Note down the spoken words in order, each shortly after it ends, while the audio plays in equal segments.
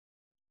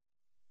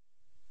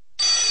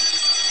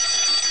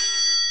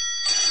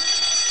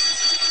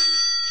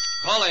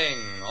Calling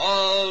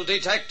all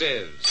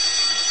detectives.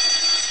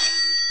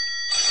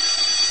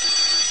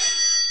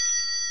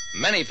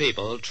 Many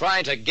people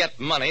try to get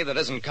money that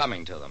isn't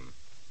coming to them.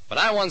 But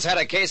I once had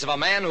a case of a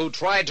man who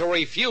tried to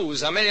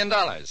refuse $1 million.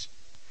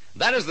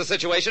 That is the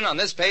situation on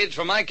this page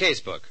from my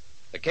casebook.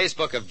 The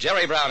casebook of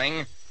Jerry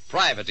Browning,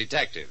 private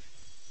detective.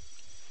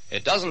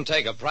 It doesn't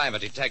take a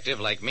private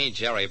detective like me,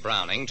 Jerry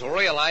Browning, to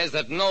realize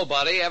that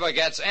nobody ever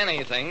gets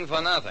anything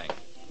for nothing.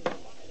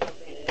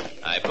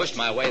 I pushed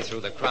my way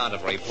through the crowd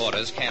of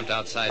reporters camped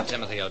outside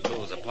Timothy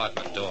O'Toole's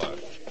apartment door.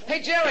 Hey,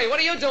 Jerry, what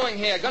are you doing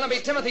here? Gonna be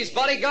Timothy's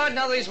bodyguard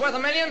now that he's worth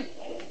 $1 million?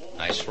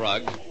 I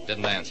shrugged,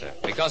 didn't answer,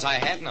 because I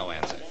had no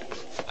answer.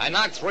 I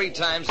knocked 3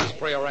 times as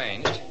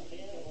prearranged.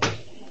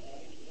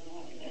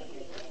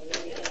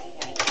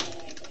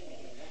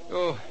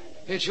 Oh,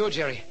 it's you,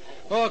 Jerry.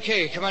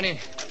 Okay, come on in.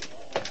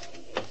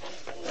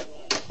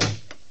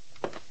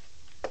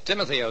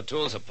 Timothy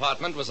O'Toole's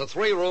apartment was a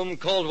 3-room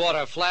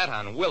cold-water flat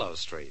on Willow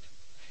Street,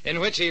 in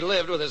which he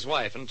lived with his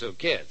wife and 2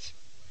 kids.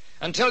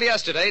 Until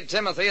yesterday,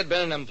 Timothy had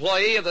been an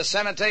employee of the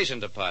sanitation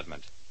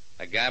department,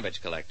 a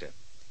garbage collector.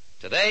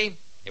 Today,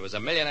 he was a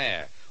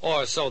millionaire,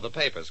 or so the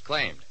papers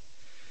claimed.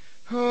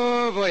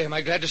 Oh, boy, am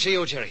I glad to see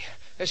you, Jerry.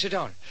 Sit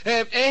down.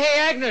 Hey,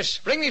 Agnes,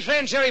 bring me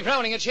friend Jerry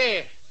Browning a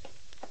chair.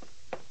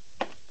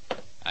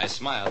 I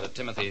smiled at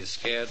Timothy's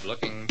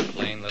scared-looking,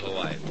 plain little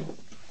wife.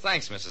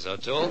 Thanks, Mrs.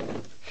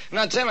 O'Toole.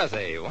 Now,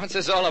 Timothy, what's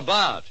this all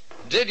about?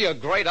 Did your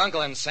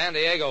great-uncle in San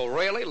Diego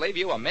really leave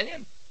you $1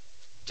 million?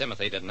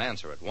 Timothy didn't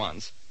answer at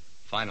once.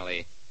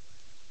 Finally,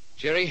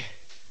 Jerry,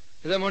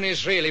 the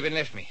money's really been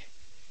left me.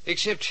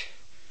 Except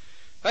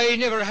I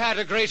never had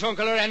a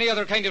great-uncle or any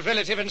other kind of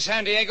relative in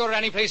San Diego or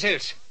any place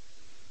else.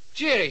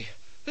 Jerry,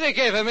 they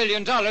gave $1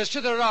 million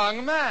to the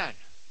wrong man.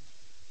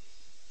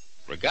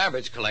 The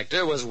garbage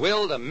collector was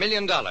willed $1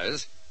 million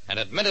and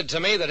admitted to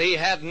me that he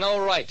had no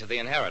right to the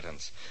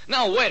inheritance.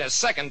 Now, wait a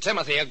second,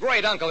 Timothy. A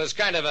great-uncle is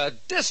kind of a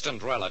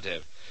distant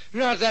relative.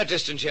 Not that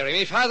distant, Jerry.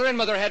 Me father and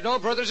mother had no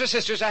brothers or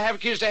sisters. I have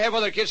kids to have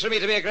other kids for me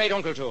to be a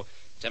great-uncle to.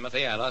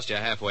 Timothy, I lost you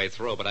halfway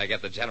through, but I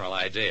get the general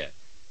idea.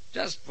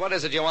 Just what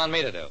is it you want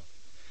me to do?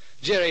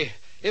 Jerry,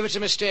 if it's a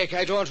mistake,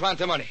 I don't want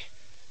the money.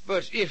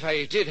 But if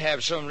I did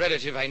have some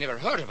relative I never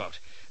heard about,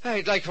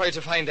 I'd like for you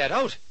to find that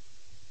out.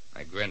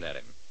 I grinned at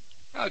him.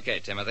 Okay,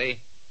 Timothy.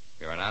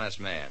 You're an honest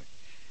man.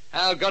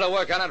 I'll go to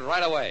work on it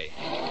right away.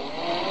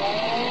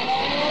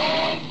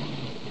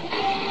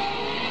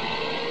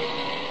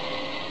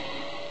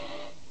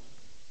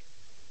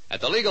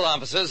 At the legal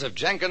offices of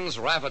Jenkins,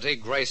 Rafferty,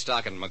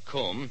 Greystock, and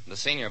McComb, the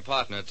senior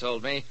partner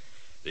told me,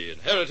 "The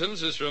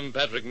inheritance is from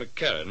Patrick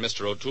McCarran,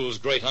 Mr. O'Toole's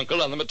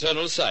great-uncle on the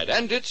maternal side,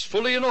 and it's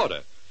fully in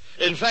order.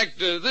 In fact,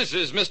 this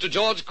is Mr.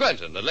 George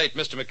Quentin, the late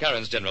Mr.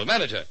 McCarran's general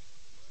manager."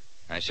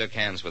 I shook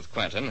hands with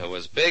Quentin, who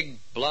was big,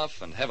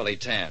 bluff, and heavily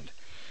tanned.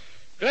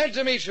 Glad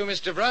to meet you,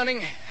 Mr.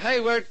 Browning. I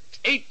worked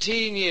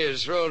 18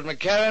 years for old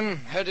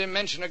McCarran. Heard him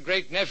mention a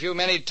great-nephew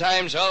many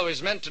times.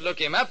 Always meant to look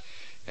him up.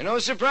 And no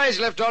surprise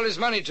left all his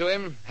money to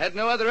him. Had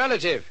no other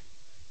relative.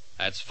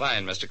 That's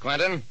fine, Mr.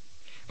 Quentin.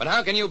 But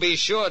how can you be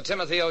sure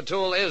Timothy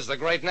O'Toole is the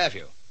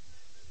great-nephew?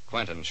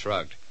 Quentin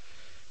shrugged.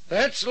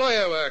 That's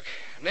lawyer work.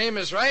 Name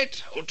is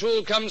right.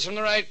 O'Toole comes from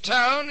the right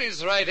town. He's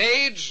the right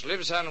age.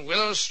 Lives on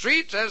Willow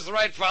Street. Has the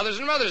right father's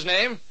and mother's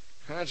name.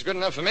 That's good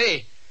enough for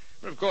me.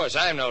 But, of course,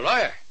 I'm no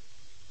lawyer.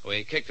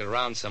 We kicked it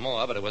around some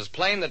more, but it was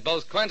plain that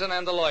both Quentin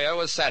and the lawyer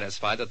was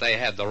satisfied that they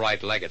had the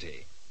right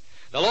legatee.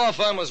 The law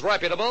firm was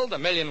reputable. The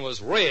 $1 million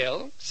was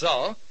real.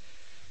 So,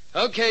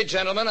 okay,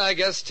 gentlemen, I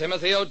guess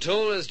Timothy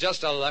O'Toole is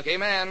just a lucky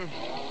man.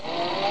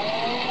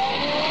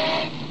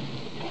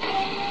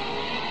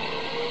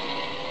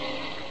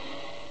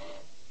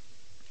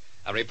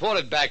 I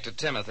reported back to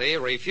Timothy,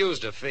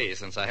 refused a fee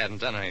since I hadn't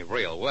done any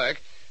real work,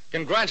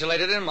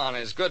 congratulated him on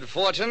his good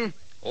fortune,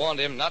 warned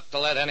him not to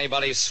let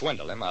anybody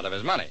swindle him out of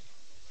his money.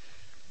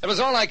 It was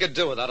all I could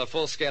do without a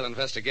full-scale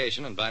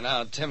investigation, and by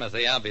now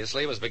Timothy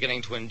obviously was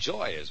beginning to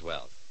enjoy his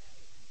wealth.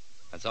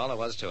 That's all there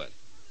was to it.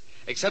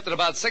 Except that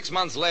about 6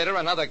 months later,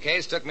 another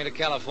case took me to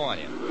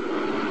California.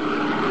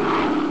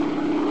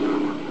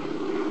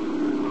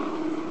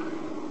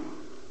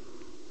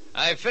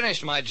 I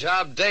finished my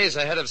job days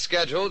ahead of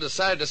schedule,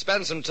 decided to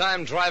spend some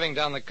time driving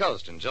down the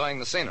coast, enjoying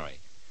the scenery.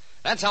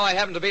 That's how I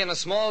happened to be in a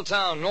small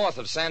town north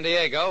of San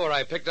Diego, where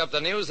I picked up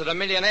the news that a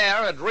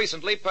millionaire had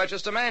recently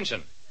purchased a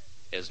mansion.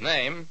 His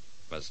name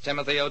was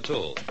Timothy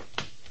O'Toole.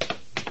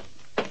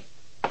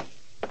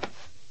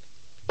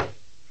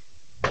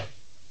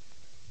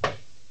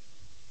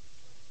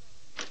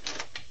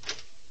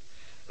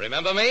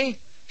 Remember me?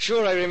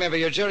 Sure, I remember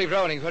you. Jerry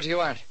Browning. What do you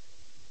want?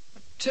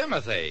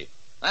 Timothy,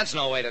 that's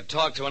no way to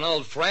talk to an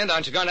old friend.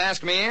 Aren't you going to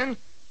ask me in?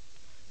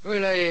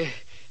 Well,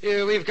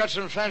 we've got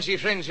some fancy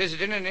friends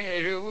visiting,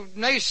 and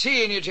nice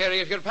seeing you, Jerry.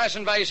 If you're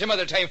passing by some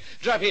other time,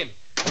 drop in.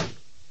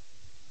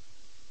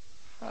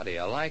 How do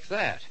you like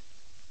that?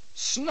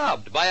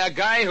 Snubbed by a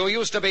guy who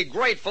used to be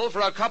grateful for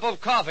a cup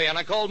of coffee on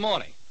a cold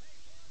morning.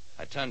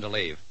 I turned to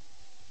leave,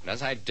 and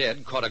as I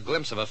did, caught a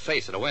glimpse of a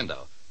face at a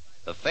window.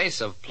 The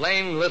face of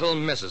plain little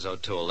Mrs.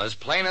 O'Toole, as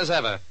plain as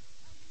ever.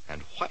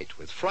 and white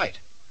with fright.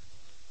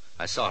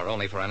 I saw her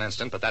only for an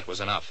instant, but that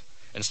was enough.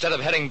 Instead of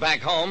heading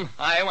back home,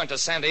 I went to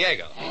San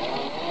Diego.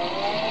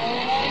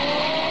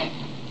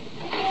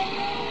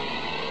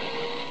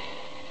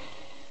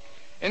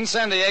 In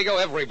San Diego,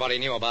 everybody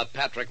knew about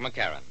Patrick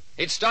McCarran.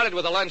 He'd started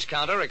with a lunch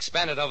counter,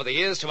 expanded over the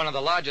years to one of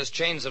the largest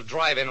chains of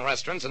drive-in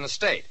restaurants in the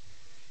state.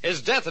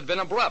 His death had been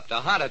abrupt, a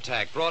heart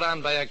attack brought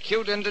on by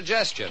acute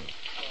indigestion.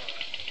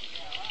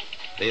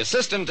 The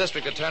assistant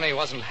district attorney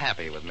wasn't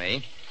happy with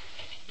me.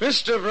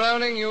 Mr.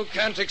 Browning, you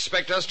can't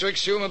expect us to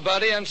exhume a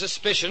body on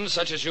suspicion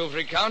such as you've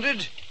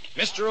recounted.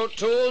 Mr.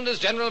 O'Toole and his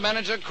general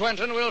manager,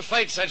 Quentin, will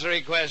fight such a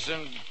request,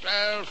 and,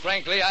 well,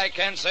 frankly, I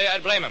can't say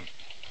I'd blame him.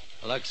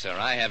 Look, sir,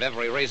 I have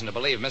every reason to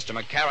believe Mr.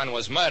 McCarran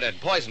was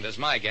murdered. Poisoned is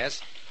my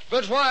guess.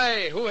 But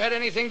why? Who had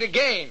anything to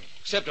gain?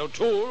 Except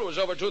O'Toole, who was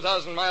over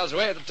 2,000 miles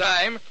away at the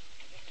time.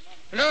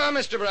 No,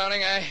 Mr.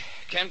 Browning, I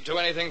can't do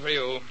anything for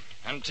you.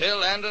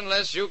 Until and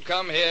unless you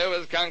come here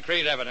with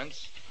concrete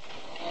evidence.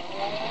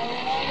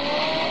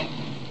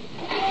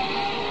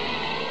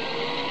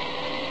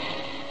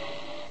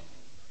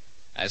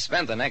 I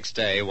spent the next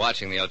day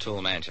watching the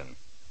O'Toole mansion.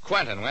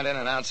 Quentin went in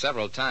and out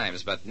several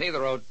times, but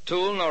neither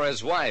O'Toole nor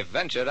his wife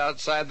ventured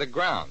outside the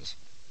grounds.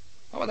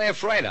 What were they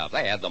afraid of?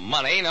 They had the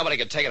money. Nobody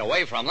could take it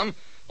away from them.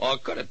 Or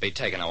could it be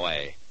taken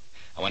away?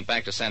 I went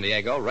back to San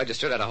Diego,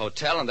 registered at a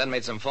hotel, and then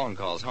made some phone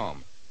calls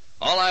home.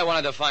 All I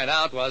wanted to find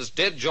out was,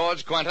 did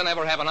George Quentin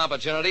ever have an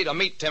opportunity to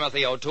meet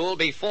Timothy O'Toole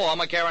before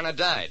McCarran had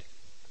died?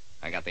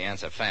 I got the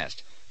answer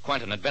fast.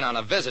 Quentin had been on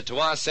a visit to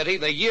our city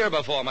the year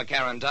before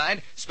McCarran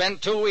died,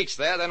 spent 2 weeks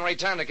there, then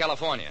returned to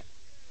California.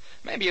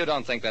 Maybe you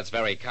don't think that's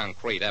very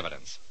concrete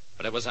evidence,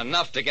 but it was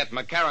enough to get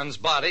McCarran's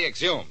body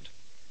exhumed.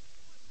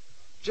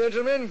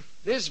 Gentlemen,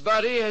 this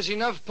body has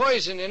enough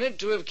poison in it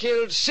to have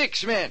killed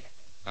 6 men.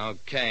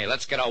 Okay,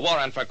 let's get a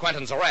warrant for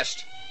Quentin's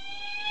arrest.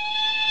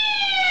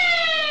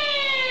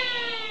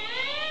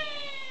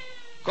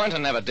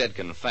 Quentin never did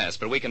confess,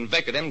 but we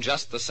convicted him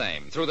just the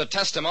same, through the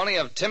testimony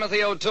of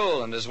Timothy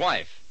O'Toole and his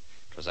wife.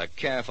 It was a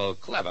careful,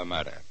 clever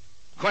murder.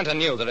 Quentin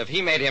knew that if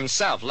he made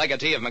himself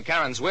legatee of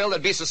McCarran's will,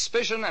 there'd be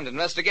suspicion and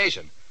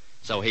investigation.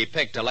 So he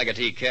picked a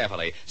legatee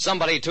carefully,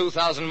 somebody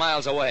 2,000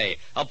 miles away,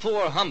 a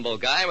poor, humble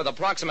guy with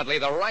approximately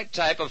the right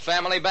type of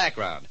family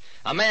background,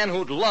 a man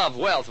who'd love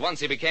wealth once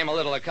he became a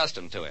little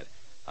accustomed to it,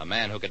 a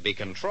man who could be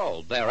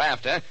controlled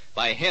thereafter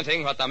by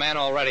hinting what the man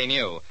already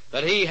knew,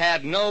 that he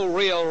had no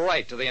real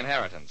right to the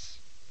inheritance.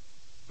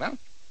 Well,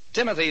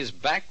 Timothy's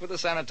back with the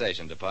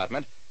sanitation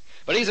department,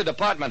 but he's a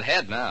department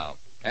head now,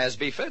 as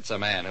befits a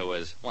man who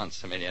was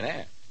once a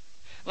millionaire.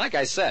 Like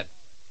I said,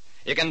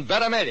 you can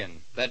bet $1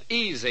 million that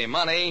easy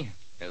money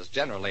is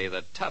generally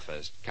the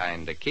toughest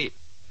kind to keep.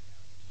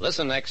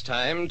 Listen next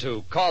time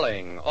to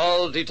Calling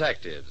All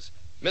Detectives,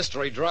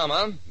 mystery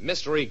drama,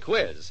 mystery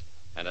quiz,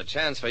 and a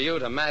chance for you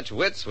to match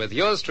wits with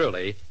yours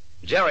truly,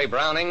 Jerry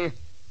Browning,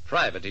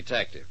 private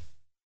detective.